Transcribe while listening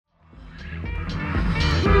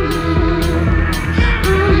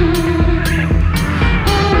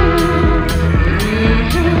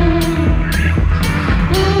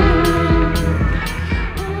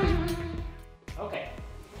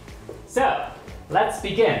let's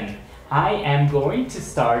begin. I am going to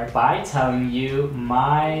start by telling you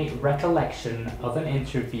my recollection of an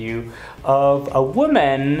interview of a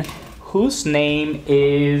woman whose name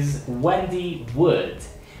is Wendy Wood.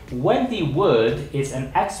 Wendy Wood is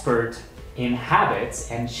an expert in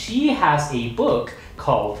habits, and she has a book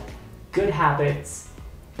called Good Habits,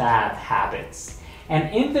 Bad Habits.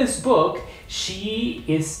 And in this book, she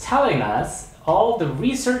is telling us all the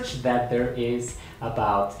research that there is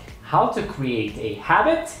about how to create a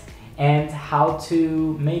habit and how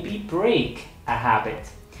to maybe break a habit.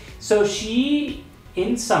 So she,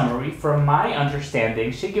 in summary, from my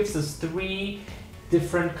understanding, she gives us 3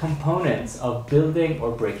 different components of building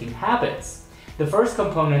or breaking habits. The first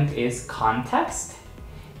component is context.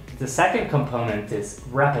 The second component is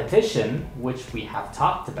repetition, which we have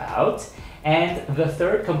talked about. And the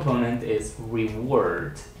third component is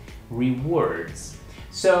rewards.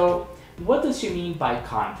 So what does she mean by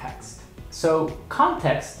context? So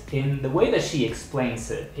context, in the way that she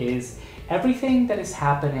explains it, is everything that is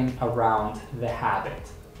happening around the habit.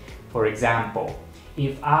 For example,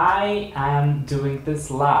 if I am doing this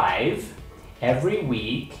live every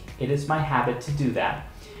week, it is my habit to do that.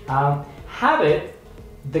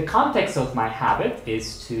 The context of my habit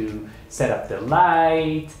is to set up the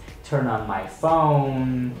light, turn on my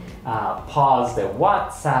phone, pause the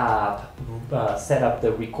WhatsApp, set up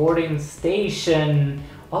the recording station.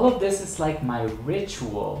 All of this is like my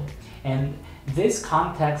ritual. And this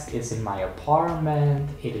context is in my apartment,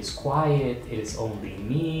 it is quiet, it is only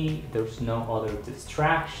me, there's no other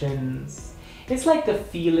distractions. It's like the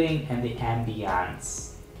feeling and the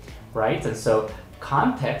ambience, right? And so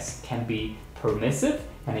context can be permissive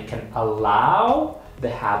and it can allow the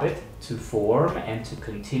habit to form and to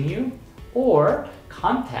continue, or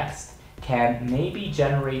context can maybe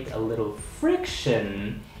generate a little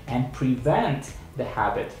friction and prevent the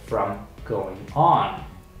habit from going on.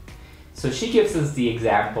 So she gives us the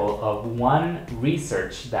example of one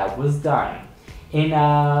research that was done in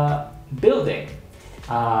a building.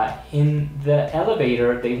 In the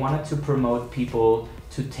elevator, they wanted to promote people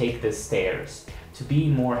to take the stairs, to be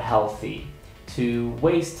more healthy, to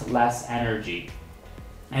waste less energy.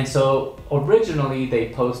 And so originally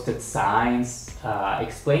they posted signs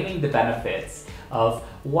explaining the benefits of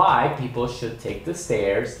why people should take the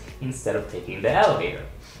stairs instead of taking the elevator.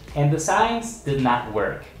 And the signs did not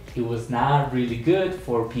work. It was not really good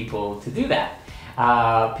for people to do that.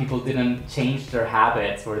 People didn't change their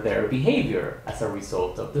habits or their behavior as a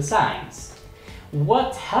result of the signs.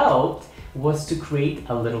 What helped was to create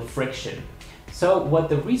a little friction. So what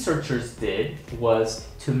the researchers did was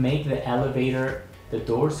to make the elevator, the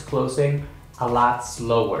doors closing, a lot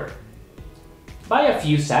slower. By a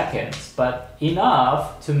few seconds, but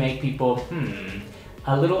enough to make people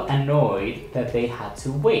a little annoyed that they had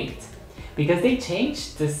to wait. Because they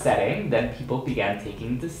changed the setting, then people began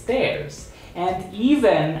taking the stairs. And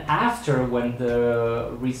even after, when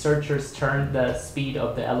the researchers turned the speed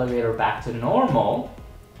of the elevator back to normal,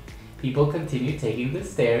 people continued taking the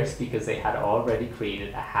stairs because they had already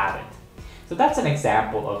created a habit. So that's an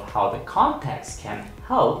example of how the context can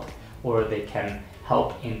help, or they can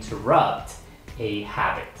help interrupt a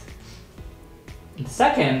habit. The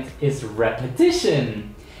second is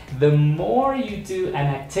repetition. The more you do an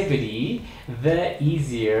activity, the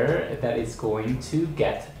easier that it's going to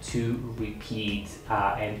get to repeat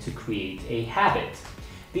and to create a habit.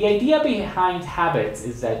 The idea behind habits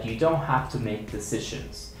is that you don't have to make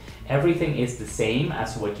decisions. Everything is the same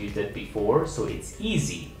as what you did before, so it's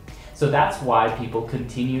easy. So that's why people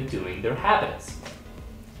continue doing their habits.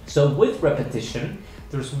 So with repetition,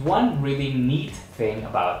 there's one really neat thing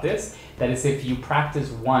about this, that is, if you practice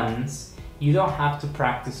once, you don't have to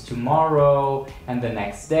practice tomorrow and the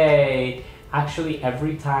next day. Actually,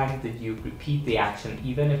 every time that you repeat the action,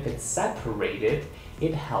 even if it's separated,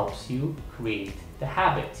 it helps you create the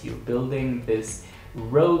habit. You're building this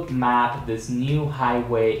roadmap, this new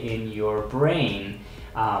highway in your brain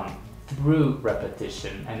through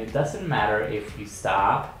repetition. And it doesn't matter if you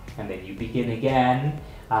stop and then you begin again.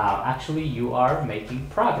 Actually, you are making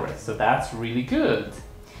progress, so that's really good.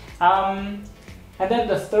 And then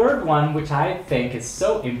the third one, which I think is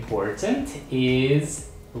so important,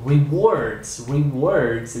 is rewards.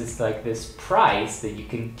 Rewards is like this prize that you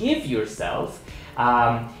can give yourself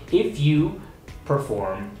if you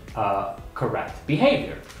perform correct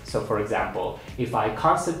behavior. So for example, if I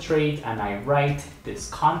concentrate and I write this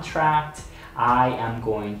contract, I am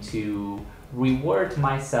going to reward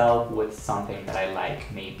myself with something that I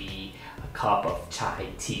like, maybe a cup of chai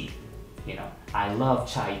tea. You know, I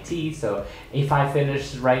love chai tea, so if I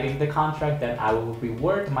finish writing the contract, then I will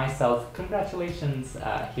reward myself. Congratulations,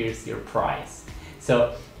 here's your prize.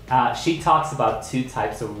 So she talks about two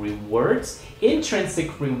types of rewards.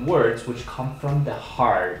 Intrinsic rewards, which come from the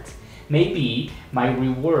heart. Maybe my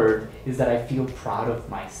reward is that I feel proud of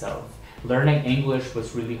myself. Learning English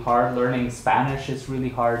was really hard, learning Spanish is really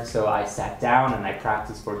hard, so I sat down and I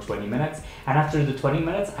practiced for 20 minutes, and after the 20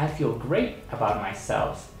 minutes, I feel great about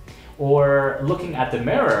myself. Or looking at the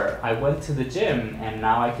mirror, I went to the gym and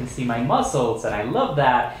now I can see my muscles and I love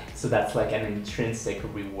that, so that's like an intrinsic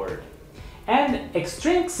reward. And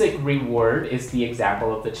extrinsic reward is the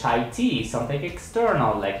example of the chai tea, something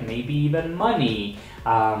external, like maybe even money.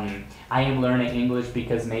 I am learning English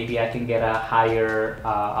because maybe I can get a higher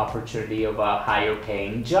opportunity of a higher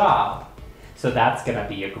paying job. So that's gonna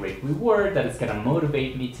be a great reward that is gonna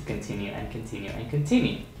motivate me to continue and continue and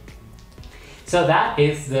continue. So that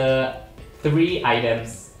is the 3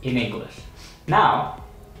 items in English. Now,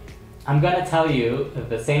 I'm gonna tell you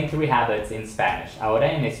the same 3 habits in Spanish.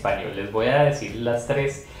 Ahora en español les voy a decir las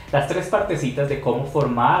tres partecitas de cómo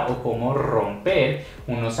formar o cómo romper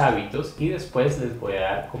unos hábitos, y después les voy a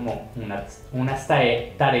dar como unas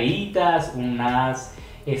tareitas, unas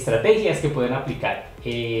estrategias que pueden aplicar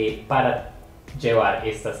para llevar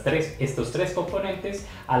estos 3 componentes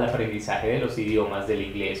al aprendizaje de los idiomas del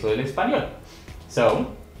inglés o del español. So,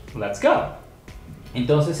 let's go.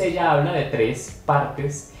 Entonces ella habla de 3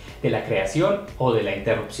 partes de la creación o de la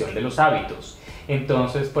interrupción de los hábitos.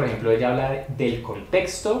 Entonces, por ejemplo, ella habla del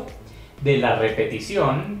contexto, de la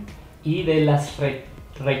repetición y de las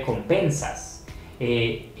recompensas.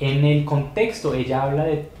 En el contexto, ella habla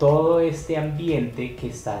de todo este ambiente que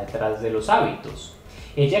está detrás de los hábitos.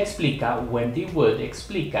 Ella explica, Wendy Wood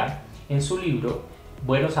explica en su libro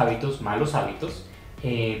Buenos hábitos, malos hábitos,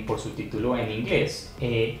 por su título en inglés,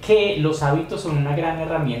 que los hábitos son una gran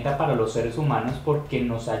herramienta para los seres humanos porque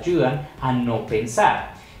nos ayudan a no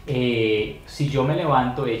pensar. Si yo me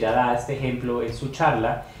levanto, ella da este ejemplo en su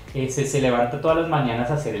charla, se levanta todas las mañanas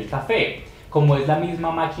a hacer el café. Como es la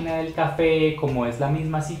misma máquina del café, como es la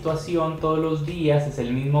misma situación todos los días, es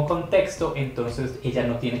el mismo contexto, entonces ella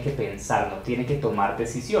no tiene que pensar, no tiene que tomar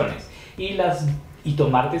decisiones. Y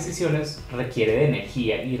tomar decisiones requiere de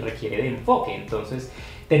energía y requiere de enfoque. Entonces,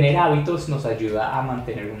 tener hábitos nos ayuda a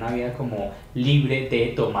mantener una vida como libre de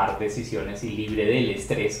tomar decisiones y libre del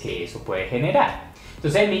estrés que eso puede generar.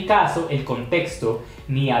 Entonces, en mi caso, el contexto,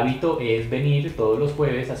 mi hábito es venir todos los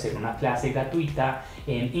jueves a hacer una clase gratuita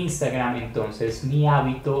en Instagram. Entonces, mi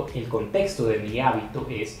hábito, el contexto de mi hábito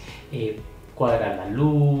es cuadrar la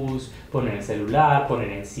luz, poner el celular,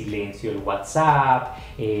 poner en silencio el WhatsApp,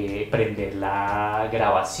 prender la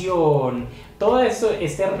grabación, todo eso,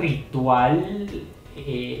 este ritual,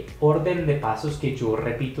 orden de pasos que yo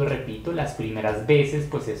repito y repito. Las primeras veces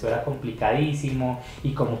pues eso era complicadísimo,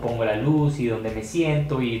 y cómo pongo la luz y dónde me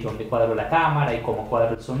siento y dónde cuadro la cámara y cómo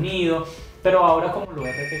cuadro el sonido, pero ahora como lo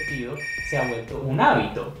he repetido se ha vuelto un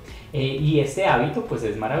hábito, y este hábito pues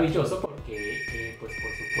es maravilloso porque pues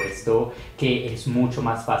por supuesto que es mucho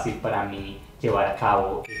más fácil para mí llevar a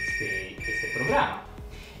cabo este programa.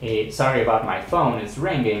 Sorry about my phone, it's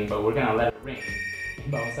ringing, but we're gonna let it ring.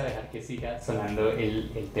 Vamos a dejar que siga sonando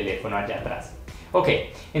el teléfono allá atrás. Ok,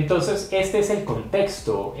 entonces este es el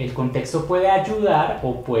contexto. El contexto puede ayudar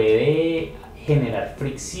o puede generar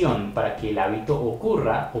fricción para que el hábito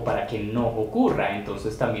ocurra o para que no ocurra.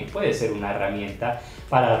 Entonces también puede ser una herramienta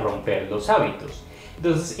para romper los hábitos.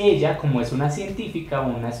 Entonces ella, como es una científica,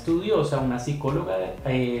 una estudiosa, una psicóloga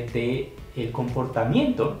del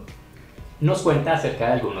comportamiento, nos cuenta acerca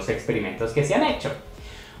de algunos experimentos que se han hecho.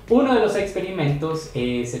 Uno de los experimentos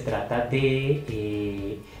se trata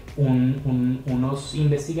de unos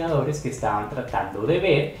investigadores que estaban tratando de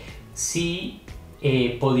ver si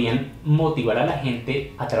podían motivar a la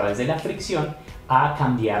gente a través de la fricción a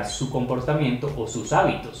cambiar su comportamiento o sus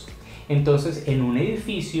hábitos. Entonces, en un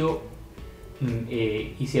edificio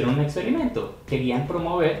hicieron un experimento. Querían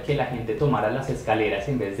promover que la gente tomara las escaleras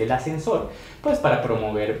en vez del ascensor, pues para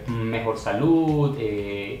promover mejor salud,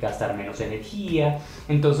 gastar menos energía.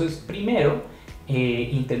 Entonces, primero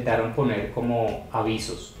intentaron poner como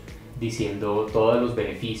avisos diciendo todos los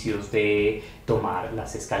beneficios de tomar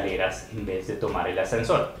las escaleras en vez de tomar el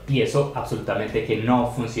ascensor, y eso absolutamente que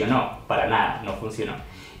no funcionó, para nada, no funcionó.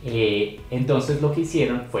 Entonces lo que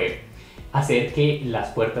hicieron fue hacer que las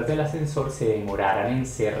puertas del ascensor se demoraran en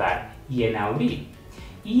cerrar y en abrir,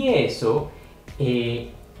 y eso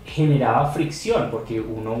generaba fricción porque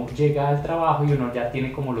uno llega al trabajo y uno ya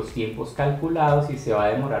tiene como los tiempos calculados y se va a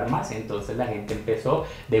demorar más. Entonces la gente empezó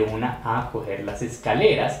de una a coger las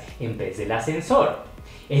escaleras en vez del ascensor.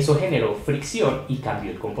 Eso generó fricción y cambió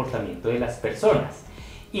el comportamiento de las personas.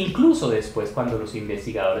 Incluso después, cuando los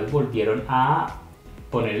investigadores volvieron a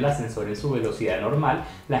poner el ascensor en su velocidad normal,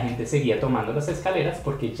 la gente seguía tomando las escaleras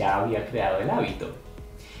porque ya había creado el hábito.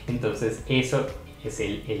 Entonces eso es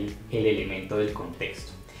el elemento del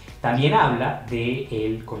contexto. También habla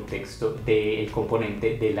del contexto, del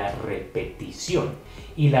componente de la repetición.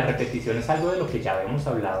 Y la repetición es algo de lo que ya habíamos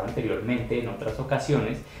hablado anteriormente en otras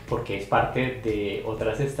ocasiones, porque es parte de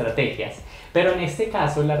otras estrategias. Pero en este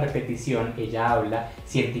caso, la repetición, ella habla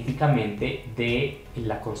científicamente de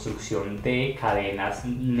la construcción de cadenas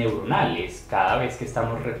neuronales. Cada vez que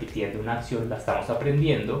estamos repitiendo una acción, la estamos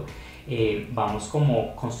aprendiendo, vamos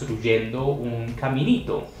como construyendo un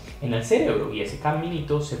caminito en el cerebro, y ese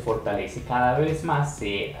caminito se fortalece cada vez más,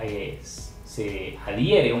 se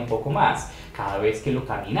adhiere un poco más cada vez que lo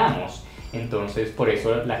caminamos. Entonces, por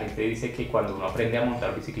eso la gente dice que cuando uno aprende a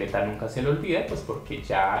montar bicicleta nunca se le olvida, pues porque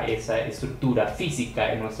ya esa estructura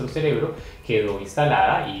física en nuestro cerebro quedó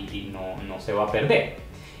instalada y no se va a perder.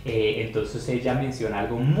 Entonces ella menciona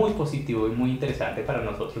algo muy positivo y muy interesante para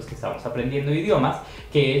nosotros que estamos aprendiendo idiomas,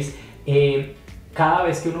 que es cada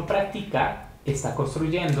vez que uno practica, está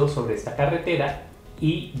construyendo sobre esta carretera,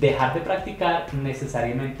 y dejar de practicar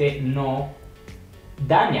necesariamente no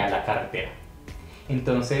daña la carretera.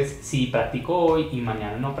 Entonces, si practico hoy y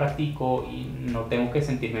mañana no practico, y no tengo que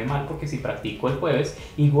sentirme mal porque si practico el jueves,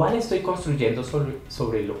 igual estoy construyendo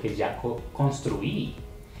sobre lo que ya construí.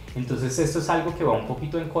 Entonces esto es algo que va un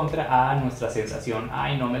poquito en contra a nuestra sensación,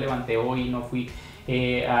 ay, no me levanté hoy, no fui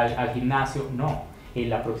al gimnasio. No,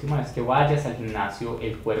 la próxima vez que vayas al gimnasio,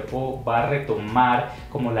 el cuerpo va a retomar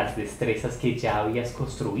como las destrezas que ya habías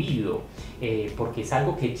construido, porque es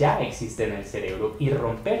algo que ya existe en el cerebro, y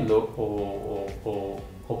romperlo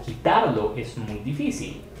o quitarlo es muy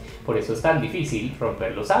difícil. Por eso es tan difícil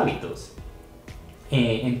romper los hábitos.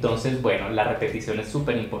 Entonces, bueno, la repetición es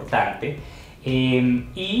súper importante.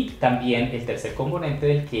 Y también el tercer componente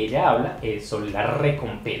del que ella habla son las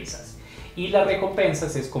recompensas. Y las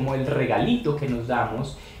recompensas es como el regalito que nos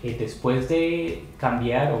damos después de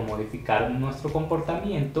cambiar o modificar nuestro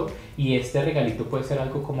comportamiento, y este regalito puede ser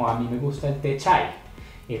algo como: a mí me gusta el té chai,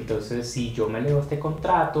 entonces si yo me leo este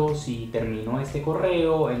contrato, si termino este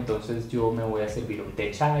correo, entonces yo me voy a servir un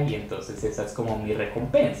té chai, y entonces esa es como mi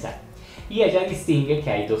recompensa. Y ella distingue que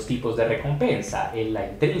hay dos tipos de recompensa, la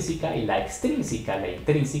intrínseca y la extrínseca. La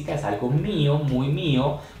intrínseca es algo mío, muy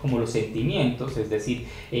mío, como los sentimientos, es decir,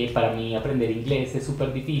 para mí aprender inglés es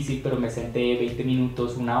súper difícil, pero me senté 20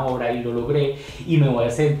 minutos, una hora y lo logré, y me voy a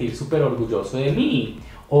sentir súper orgulloso de mí.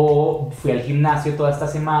 O fui al gimnasio toda esta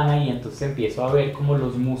semana y entonces empiezo a ver como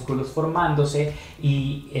los músculos formándose,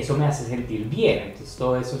 y eso me hace sentir bien. Entonces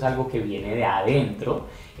todo eso es algo que viene de adentro,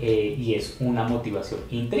 y es una motivación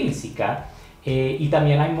intrínseca. Y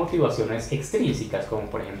también hay motivaciones extrínsecas, como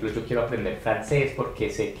por ejemplo, yo quiero aprender francés porque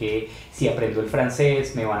sé que si aprendo el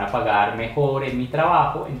francés me van a pagar mejor en mi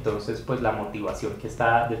trabajo. Entonces pues la motivación que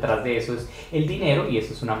está detrás de eso es el dinero, y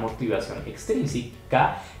eso es una motivación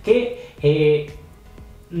extrínseca que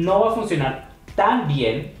no va a funcionar tan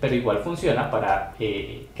bien, pero igual funciona para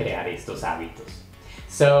crear estos hábitos.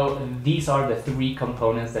 So these are the three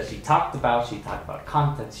components that she talked about. She talked about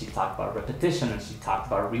content, she talked about repetition, and she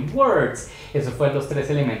talked about rewards. Esos fueron los tres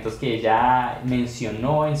elementos que ella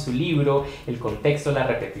mencionó en su libro: el contexto, la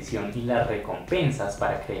repetición y las recompensas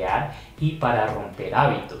para crear y para romper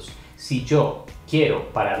hábitos. Si yo quiero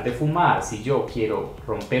parar de fumar, si yo quiero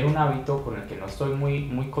romper un hábito con el que no estoy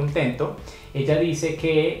muy contento, ella dice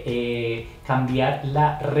que cambiar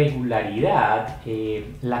la regularidad,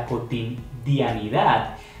 la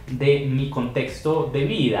cotidianidad de mi contexto de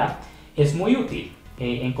vida es muy útil.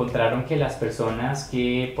 Encontraron que las personas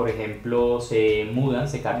que, por ejemplo, se mudan,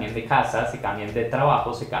 se cambian de casa, se cambian de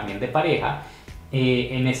trabajo, se cambian de pareja,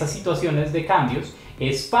 en esas situaciones de cambios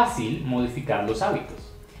es fácil modificar los hábitos.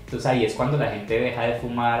 Entonces ahí es cuando la gente deja de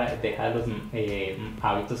fumar, deja los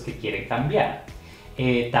hábitos que quieren cambiar.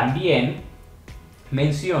 También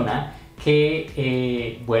menciona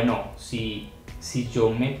que, bueno, si yo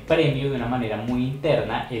me premio de una manera muy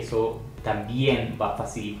interna, eso también va a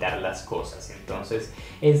facilitar las cosas. Entonces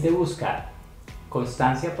es de buscar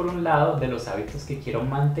constancia por un lado de los hábitos que quiero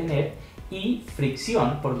mantener, y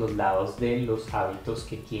fricción por los lados de los hábitos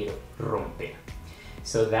que quiero romper.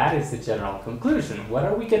 So that is the general conclusion. What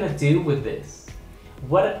are we going to do with this?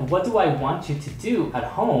 What do I want you to do at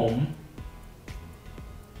home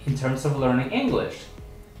in terms of learning English?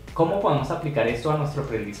 ¿Cómo podemos aplicar esto a nuestro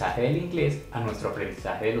aprendizaje del inglés, a nuestro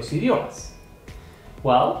aprendizaje de los idiomas?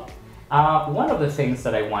 Well, one of the things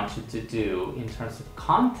that I want you to do in terms of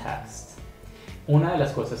context, una de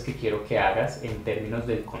las cosas que quiero que hagas en términos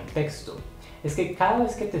del contexto, es que cada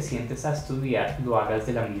vez que te sientes a estudiar lo hagas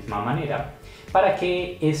de la misma manera, para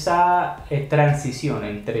que esa transición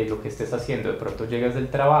entre lo que estés haciendo, de pronto llegas del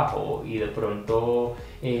trabajo y de pronto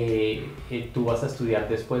tú vas a estudiar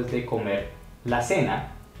después de comer la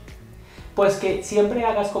cena, pues que siempre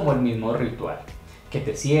hagas como el mismo ritual, que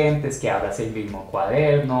te sientes, que abras el mismo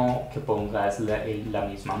cuaderno, que pongas la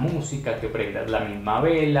misma música, que prendas la misma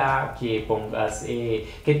vela, que pongas,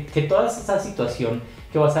 que toda esa situación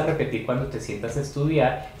que vas a repetir cuando te sientas a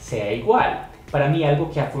estudiar sea igual. Para mí algo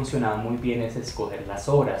que ha funcionado muy bien es escoger las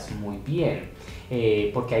horas muy bien,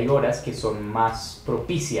 porque hay horas que son más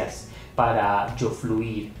propicias para yo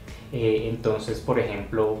fluir. Entonces, por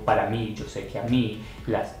ejemplo, para mí, yo sé que a mí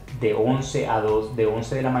las de 11 a 2, de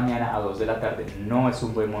 11 de la mañana a 2 de la tarde no es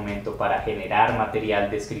un buen momento para generar material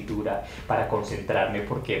de escritura, para concentrarme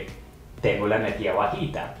porque tengo la energía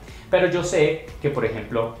bajita. Pero yo sé que, por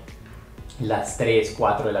ejemplo, las 3,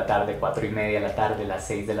 4 de la tarde, 4 y media de la tarde, las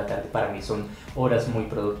 6 de la tarde para mí son horas muy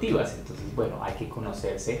productivas. Entonces, bueno, hay que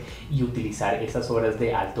conocerse y utilizar esas horas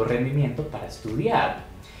de alto rendimiento para estudiar.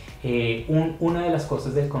 Una de las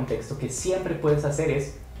cosas del contexto que siempre puedes hacer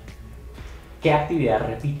es qué actividad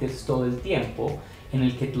repites todo el tiempo en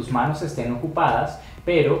el que tus manos estén ocupadas,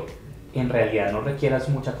 pero en realidad no requieras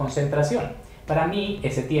mucha concentración. Para mí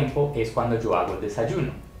ese tiempo es cuando yo hago el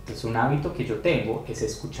desayuno. Entonces un hábito que yo tengo es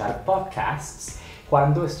escuchar podcasts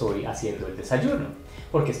cuando estoy haciendo el desayuno,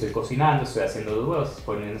 porque estoy cocinando, estoy haciendo los huevos, estoy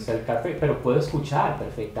poniéndose el café, pero puedo escuchar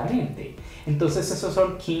perfectamente. Entonces esos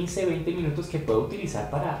son 15, 20 minutos que puedo utilizar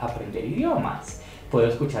para aprender idiomas. Puedo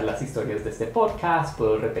escuchar las historias de este podcast,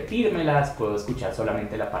 puedo repetírmelas, puedo escuchar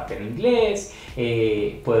solamente la parte en inglés,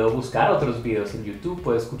 puedo buscar otros videos en YouTube,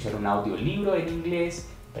 puedo escuchar un audiolibro en inglés.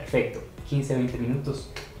 Perfecto, 15, 20 minutos.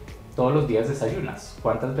 Todos los días desayunas.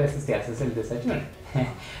 ¿Cuántas veces te haces el desayuno?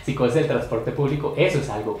 Si coges el transporte público, eso es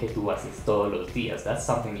algo que tú haces todos los días. That's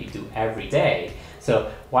something you do every day. So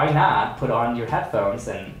why not put on your headphones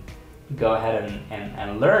and go ahead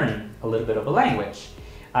and learn a little bit of a language?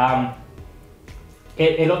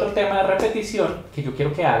 El otro tema de repetición que yo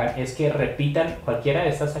quiero que hagan es que repitan cualquiera de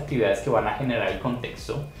estas actividades que van a generar el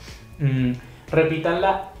contexto.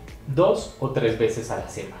 Repítanla 2 o 3 veces a la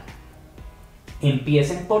semana.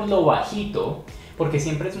 Empiecen por lo bajito, porque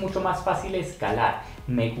siempre es mucho más fácil escalar.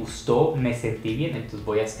 Me gustó, me sentí bien, entonces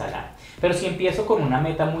voy a escalar. Pero si empiezo con una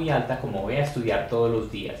meta muy alta, como voy a estudiar todos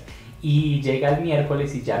los días, y llega el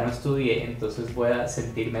miércoles y ya no estudié, entonces voy a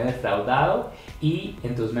sentirme defraudado y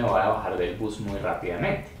entonces me voy a bajar del bus muy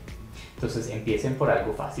rápidamente. Entonces empiecen por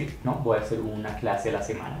algo fácil, ¿no? Voy a hacer una clase a la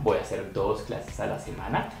semana, voy a hacer 2 clases a la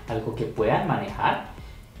semana, algo que puedan manejar,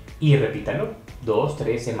 y repítanlo 2,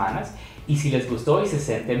 3 semanas. Y si les gustó y se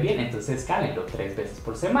sienten bien, entonces escálenlo 3 veces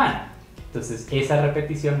por semana. Entonces esa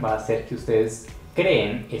repetición va a hacer que ustedes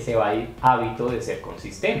creen ese hábito de ser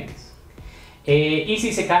consistentes. Y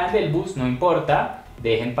si se caen del bus, no importa,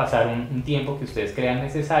 dejen pasar un tiempo que ustedes crean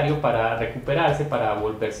necesario para recuperarse, para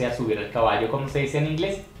volverse a subir al caballo, como se dice en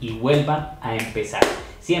inglés, y vuelvan a empezar.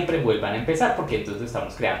 Siempre vuelvan a empezar, porque entonces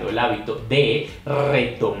estamos creando el hábito de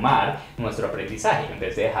retomar nuestro aprendizaje en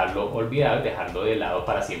vez de dejarlo olvidado y dejarlo de lado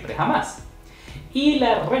para siempre jamás. Y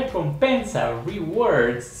la recompensa,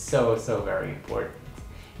 rewards, so very important.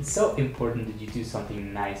 It's so important that you do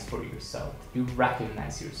something nice for yourself. You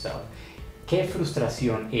recognize yourself. Qué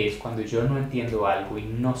frustración es cuando yo no entiendo algo y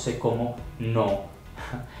no sé cómo no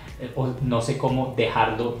sé cómo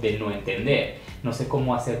dejarlo de no entender. No sé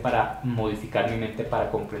cómo hacer para modificar mi mente para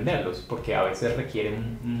comprenderlos, porque a veces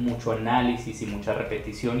requieren mucho análisis y mucha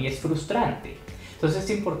repetición y es frustrante. Entonces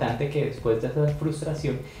es importante que después de esa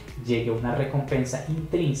frustración llegue una recompensa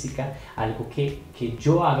intrínseca, algo que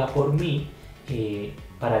yo haga por mí,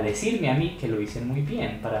 para decirme a mí que lo hice muy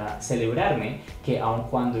bien, para celebrarme que aun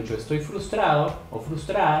cuando yo estoy frustrado o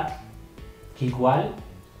frustrada, que igual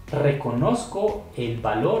reconozco el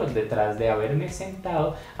valor detrás de haberme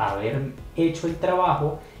sentado, haber hecho el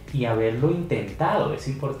trabajo y haberlo intentado. Es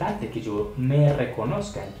importante que yo me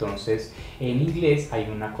reconozca. Entonces en inglés hay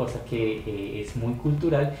una cosa que es muy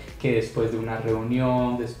cultural, que después de una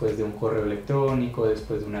reunión, después de un correo electrónico,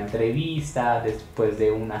 después de una entrevista, después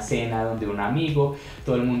de una cena donde un amigo,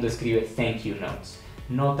 todo el mundo escribe thank you notes,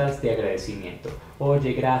 notas de agradecimiento.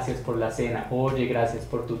 Oye, gracias por la cena, oye, gracias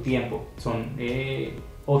por tu tiempo. Son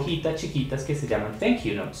hojitas chiquitas que se llaman thank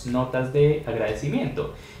you notes, notas de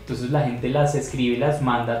agradecimiento. Entonces la gente las escribe y las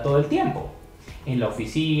manda todo el tiempo, en la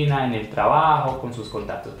oficina, en el trabajo, con sus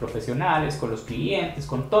contactos profesionales, con los clientes,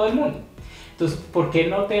 con todo el mundo. Entonces, ¿por qué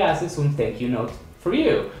no te haces un thank you note for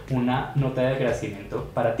you, una nota de agradecimiento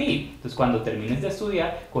para ti. Entonces cuando termines de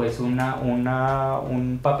estudiar, coges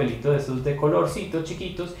un papelito de esos de colorcito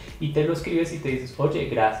chiquitos y te lo escribes y te dices, oye,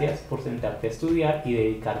 gracias por sentarte a estudiar y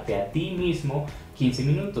dedicarte a ti mismo 15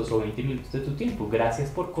 minutos o 20 minutos de tu tiempo.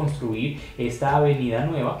 Gracias por construir esta avenida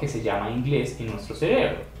nueva que se llama inglés en nuestro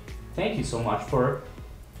cerebro. Thank you so much for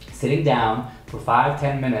sitting down for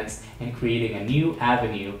 5-10 minutes and creating a new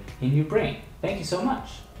avenue in your brain. Thank you so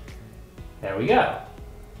much. There we go.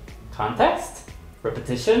 Context,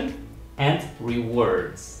 repetition, and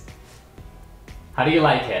rewards. How do you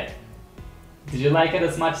like it? Did you like it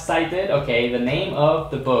as much as I did? Okay, the name of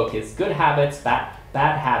the book is Good Habits, Bad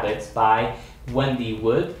Habits by Wendy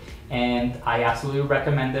Wood, and I absolutely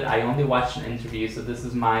recommend it. I only watched an interview, so this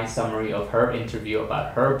is my summary of her interview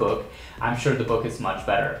about her book. I'm sure the book is much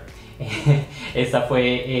better. Esta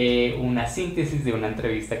fue una síntesis de una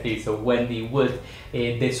entrevista que hizo Wendy Wood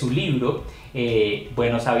de su libro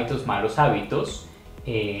Buenos hábitos, malos hábitos.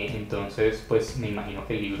 Entonces, pues me imagino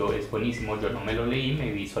que el libro es buenísimo. Yo no me lo leí,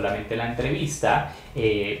 me vi solamente la entrevista,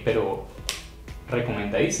 pero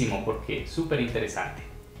recomendadísimo porque súper interesante.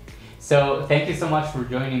 So, thank you so much for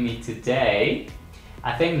joining me today.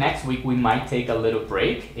 I think next week we might take a little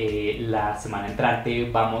break. La semana entrante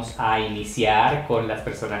vamos a iniciar con las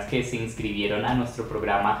personas que se inscribieron a nuestro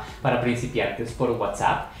programa para principiantes por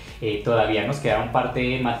WhatsApp. Todavía nos quedan un par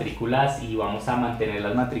de matrículas y vamos a mantener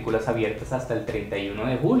las matrículas abiertas hasta el 31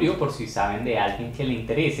 de julio por si saben de alguien que le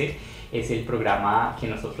interese. Es el programa que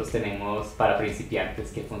nosotros tenemos para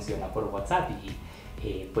principiantes que funciona por WhatsApp y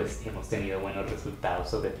pues hemos tenido buenos resultados,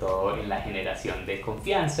 sobre todo en la generación de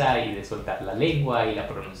confianza y de soltar la lengua y la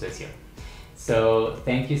pronunciación. So,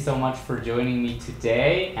 thank you so much for joining me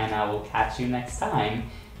today, and I will catch you next time.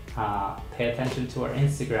 Pay attention to our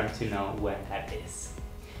Instagram to know when that is.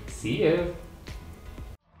 See you!